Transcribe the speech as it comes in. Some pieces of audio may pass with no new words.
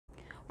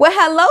Well,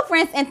 hello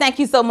friends, and thank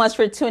you so much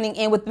for tuning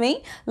in with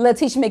me,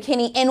 Latisha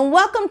McKinney, and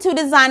welcome to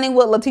Designing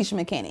with Latisha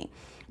McKinney.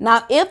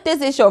 Now, if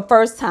this is your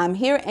first time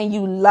here and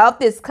you love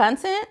this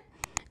content,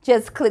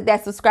 just click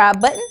that subscribe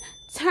button,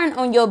 turn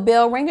on your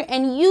bell ringer,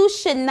 and you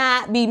should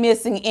not be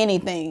missing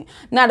anything.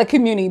 Not a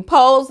community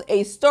post,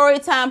 a story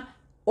time,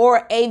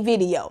 or a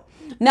video.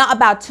 Now,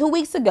 about 2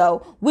 weeks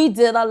ago, we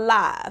did a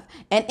live.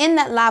 And in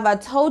that live, I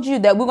told you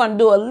that we're going to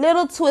do a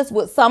little twist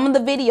with some of the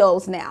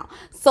videos now.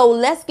 So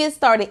let's get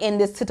started in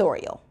this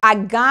tutorial. I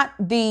got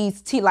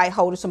these tea light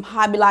holders from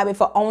Hobby Lobby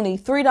for only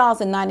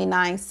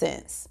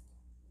 $3.99.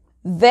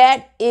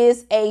 That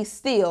is a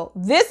steal.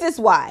 This is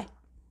why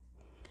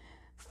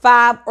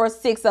 5 or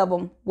 6 of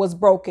them was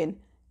broken.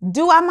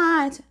 Do I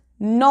mind?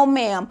 No,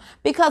 ma'am.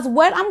 Because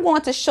what I'm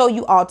going to show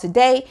you all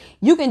today,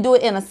 you can do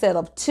it in a set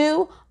of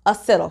 2, a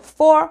set of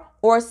 4,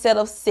 or a set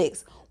of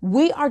 6.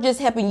 We are just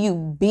helping you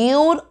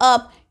build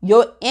up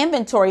your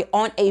inventory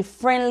on a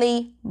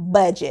friendly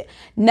budget.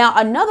 Now,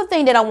 another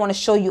thing that I want to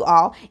show you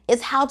all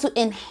is how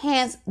to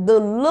enhance the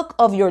look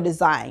of your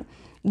design.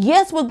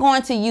 Yes, we're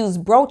going to use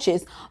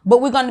brooches,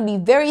 but we're going to be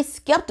very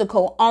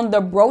skeptical on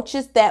the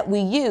brooches that we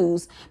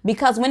use,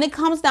 because when it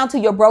comes down to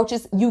your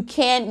brooches, you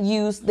can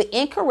use the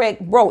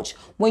incorrect brooch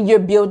when you're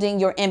building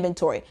your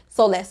inventory.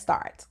 So let's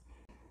start.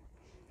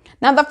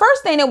 Now, the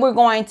first thing that we're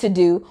going to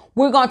do,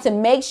 we're going to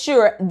make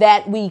sure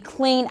that we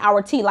clean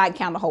our tea light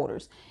candle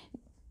holders.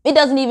 It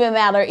doesn't even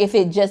matter if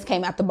it just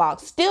came out the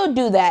box. Still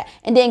do that,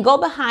 and then go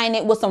behind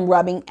it with some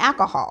rubbing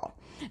alcohol.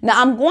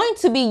 Now, I'm going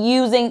to be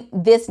using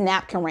this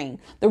napkin ring.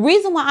 The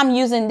reason why I'm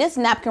using this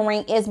napkin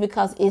ring is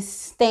because it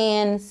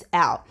stands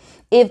out.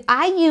 If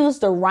I use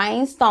the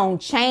rhinestone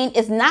chain,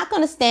 it's not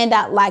going to stand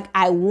out like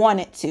I want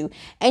it to.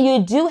 And you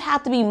do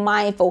have to be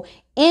mindful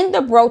in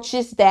the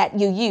brooches that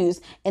you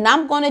use. And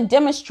I'm going to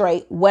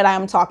demonstrate what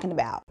I'm talking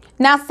about.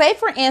 Now, say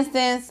for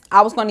instance,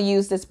 I was going to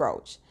use this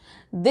brooch.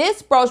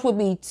 This brooch would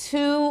be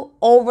too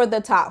over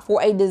the top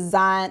for a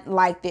design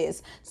like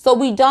this. So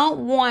we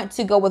don't want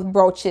to go with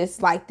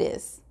brooches like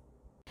this.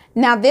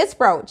 Now, this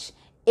brooch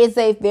is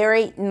a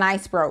very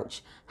nice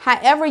brooch.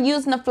 However,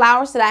 using the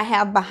flowers that I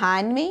have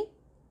behind me,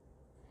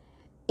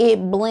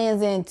 it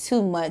blends in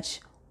too much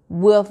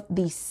with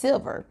the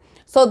silver.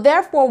 So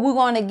therefore, we're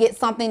going to get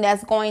something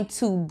that's going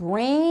to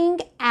bring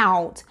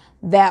out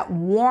that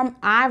warm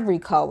ivory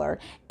color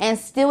and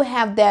still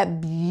have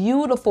that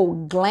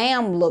beautiful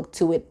glam look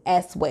to it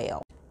as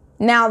well.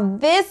 Now,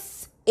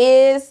 this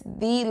is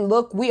the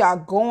look we are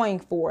going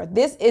for.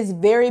 This is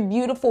very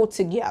beautiful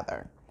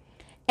together.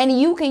 And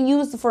you can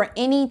use it for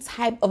any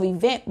type of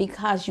event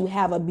because you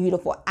have a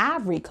beautiful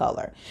ivory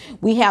color.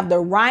 We have the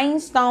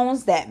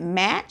rhinestones that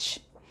match,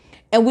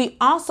 and we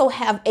also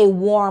have a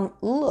warm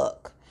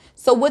look.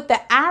 So with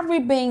the ivory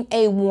being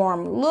a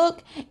warm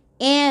look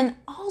and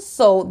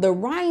also the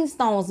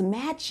rhinestones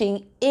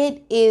matching,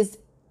 it is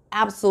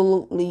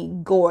absolutely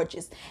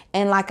gorgeous.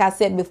 And like I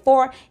said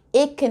before,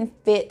 it can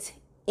fit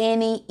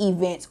any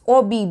event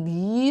or be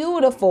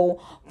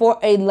beautiful for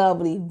a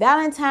lovely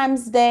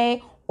Valentine's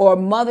Day or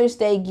Mother's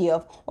Day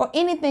gift or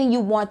anything you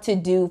want to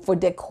do for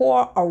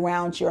decor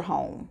around your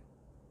home.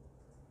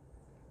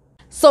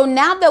 So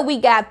now that we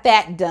got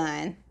that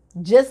done,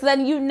 just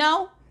letting you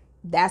know,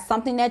 that's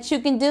something that you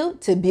can do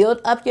to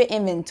build up your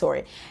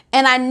inventory.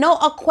 And I know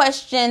a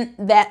question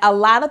that a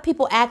lot of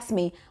people ask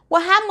me,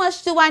 well, how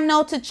much do I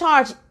know to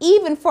charge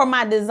even for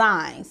my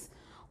designs?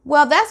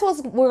 Well, that's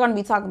what we're going to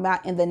be talking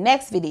about in the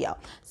next video.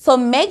 So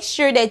make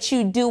sure that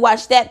you do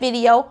watch that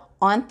video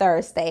on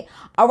Thursday.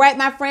 All right,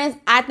 my friends,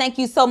 I thank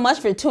you so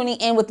much for tuning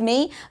in with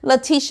me,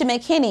 Latisha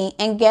McKinney.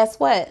 And guess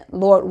what?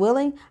 Lord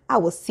willing, I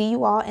will see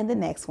you all in the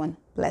next one.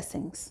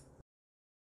 Blessings.